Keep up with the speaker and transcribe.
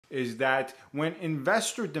is that when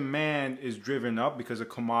investor demand is driven up because a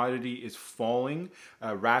commodity is falling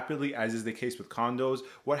rapidly, as is the case with condos,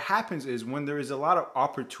 what happens is when there is a lot of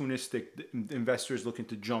opportunistic investors looking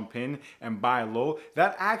to jump in and buy low,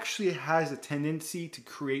 that actually has a tendency to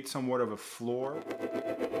create somewhat of a floor.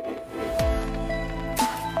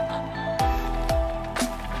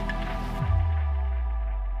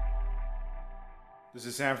 This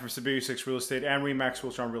is Sam from SaberiSixRealEstate and Remax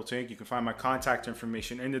Realtron Realty Inc. You can find my contact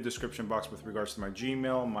information in the description box with regards to my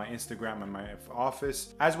Gmail, my Instagram, and my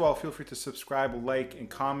office. As well, feel free to subscribe, like, and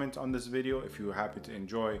comment on this video if you happen to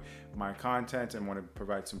enjoy my content and want to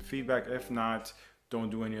provide some feedback. If not, don't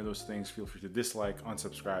do any of those things. Feel free to dislike,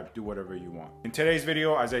 unsubscribe, do whatever you want. In today's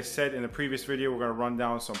video, as I said in the previous video, we're gonna run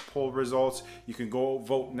down some poll results. You can go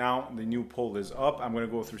vote now. The new poll is up. I'm gonna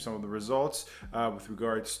go through some of the results with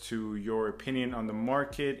regards to your opinion on the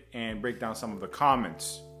market and break down some of the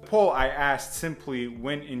comments. The poll I asked simply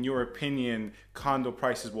when, in your opinion, condo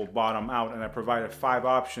prices will bottom out, and I provided 5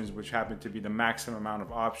 options, which happen to be the maximum amount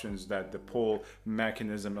of options that the poll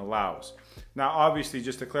mechanism allows. Now, obviously,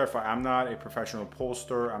 just to clarify, I'm not a professional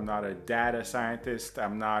pollster, I'm not a data scientist,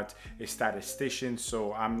 I'm not a statistician,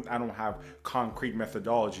 so I don't have concrete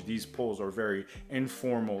methodology. These polls are very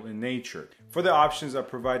informal in nature. For the options, I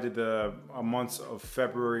provided the months of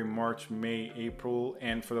February, March, May, April,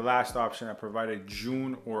 and for the last option, I provided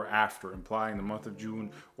June or after, implying the month of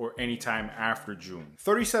June or any time after June.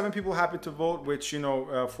 37 people happened to vote, which, you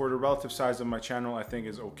know, for the relative size of my channel, I think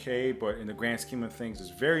is okay, but in the grand scheme of things, is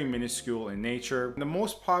very minuscule in nature. The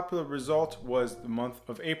most popular result was the month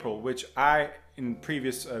of April, which I, in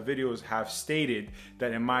previous videos, have stated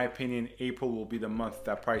that in my opinion, April will be the month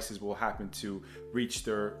that prices will happen to reach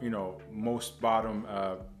their, you know, most bottom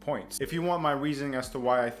points. If you want my reasoning as to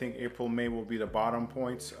why I think April, May will be the bottom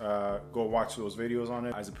points, go watch those videos on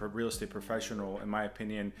it. As a real estate professional, in my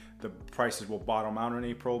opinion, the prices will bottom out in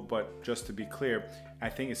April, but just to be clear, I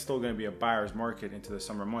think it's still going to be a buyer's market into the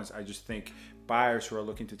summer months. I just think buyers who are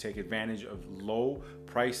looking to take advantage of low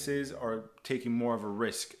prices are taking more of a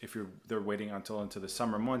risk if they're waiting until into the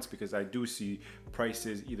summer months, because I do see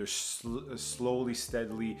prices either slowly,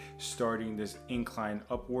 steadily starting this incline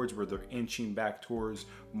upwards where they're inching back towards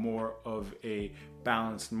more of a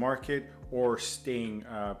balanced market, or staying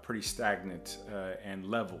pretty stagnant and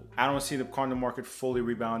level. I don't see the condo market fully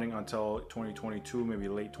rebounding until 2022, maybe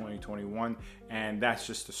late 2021, and that's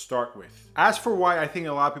just to start with. As for why I think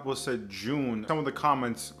a lot of people said June, some of the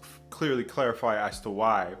comments clearly clarify as to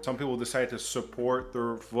why. Some people decided to support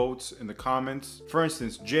their votes in the comments. For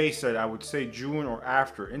instance, Jay said, I would say June or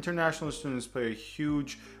after. International students play a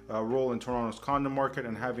huge role in Toronto's condo market,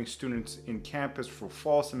 and having students in campus for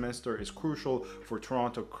fall semester is crucial for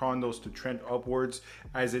Toronto condos to trend upwards,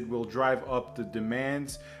 as it will drive up the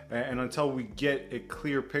demands. And until we get a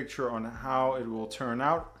clear picture on how it will turn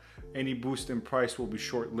out, any boost in price will be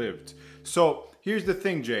short-lived. So here's the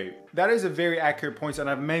thing, Jay. That is a very accurate point, and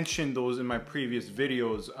I've mentioned those in my previous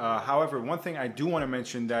videos. However, one thing I do want to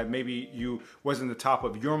mention that maybe you wasn't the top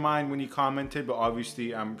of your mind when you commented, but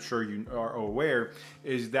obviously I'm sure you are aware,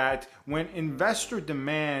 is that when investor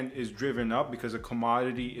demand is driven up because a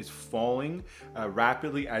commodity is falling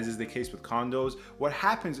rapidly, as is the case with condos, what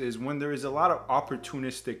happens is when there is a lot of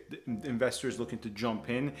opportunistic investors looking to jump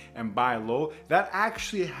in and buy low, that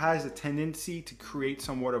actually has a tendency to create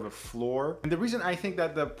somewhat of a floor. And the reason I think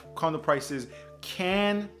that the condo prices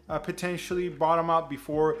can potentially bottom out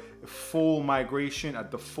before full migration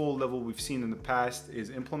at the full level we've seen in the past is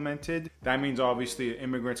implemented. That means obviously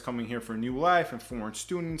immigrants coming here for new life, and foreign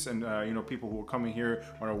students, and you know, people who are coming here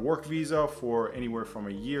on a work visa for anywhere from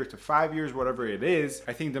a year to 5 years, whatever it is.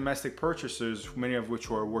 I think domestic purchasers, many of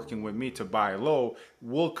which are working with me to buy low,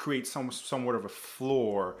 will create somewhat of a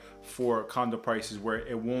floor for condo prices where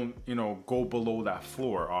it won't, you know, go below that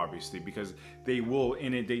floor, obviously, because they will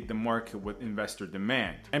inundate the market with investor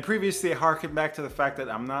demand. And previously I harkened back to the fact that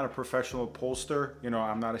I'm not a professional pollster. You know,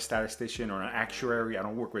 I'm not a statistician or an actuary. I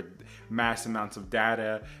don't work with mass amounts of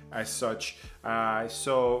data as such.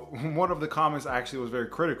 So one of the comments actually was very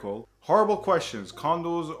critical. Horrible questions.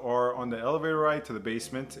 Condos are on the elevator ride to the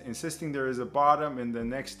basement. Insisting there is a bottom in the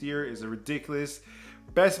next year is ridiculous.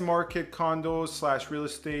 Best market condos / real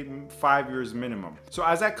estate 5 years minimum. So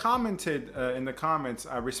as I commented in the comments,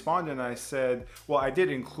 I responded and I said, well, I did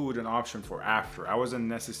include an option for after. I wasn't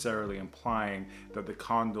necessarily implying that the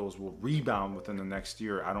condos will rebound within the next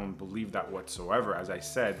year. I don't believe that whatsoever. As I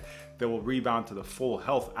said, they will rebound to the full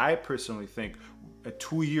health. I personally think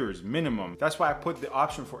 2 years minimum. That's why I put the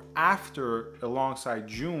option for after alongside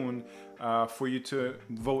June for you to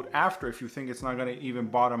vote after if you think it's not going to even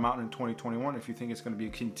bottom out in 2021, if you think it's going to be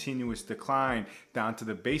a continuous decline down to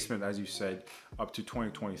the basement, as you said, up to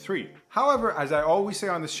 2023. However, as I always say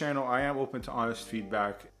on this channel, I am open to honest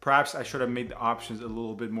feedback. Perhaps I should have made the options a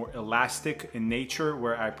little bit more elastic in nature,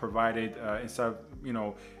 where I provided instead of, you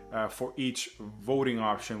know, for each voting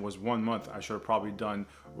option was 1 month, I should have probably done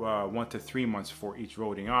 1 to 3 months for each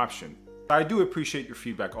voting option. I do appreciate your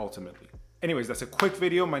feedback ultimately. Anyways, that's a quick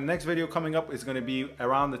video. My next video coming up is going to be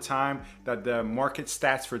around the time that the market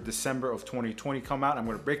stats for December of 2020 come out. I'm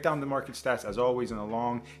going to break down the market stats as always in a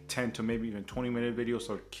long 10 to maybe even 20-minute video,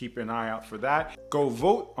 so keep an eye out for that. Go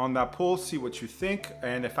vote on that poll, see what you think,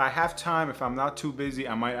 and if I have time, if I'm not too busy,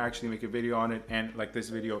 I might actually make a video on it, and like this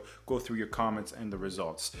video, go through your comments and the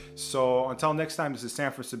results. So until next time, this is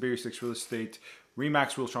Sam from Saberi Real Estate,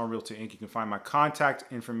 Remax Realtron Realty Inc. You can find my contact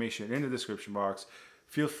information in the description box.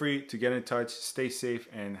 Feel free to get in touch, stay safe,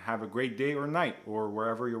 and have a great day or night or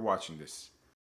wherever you're watching this.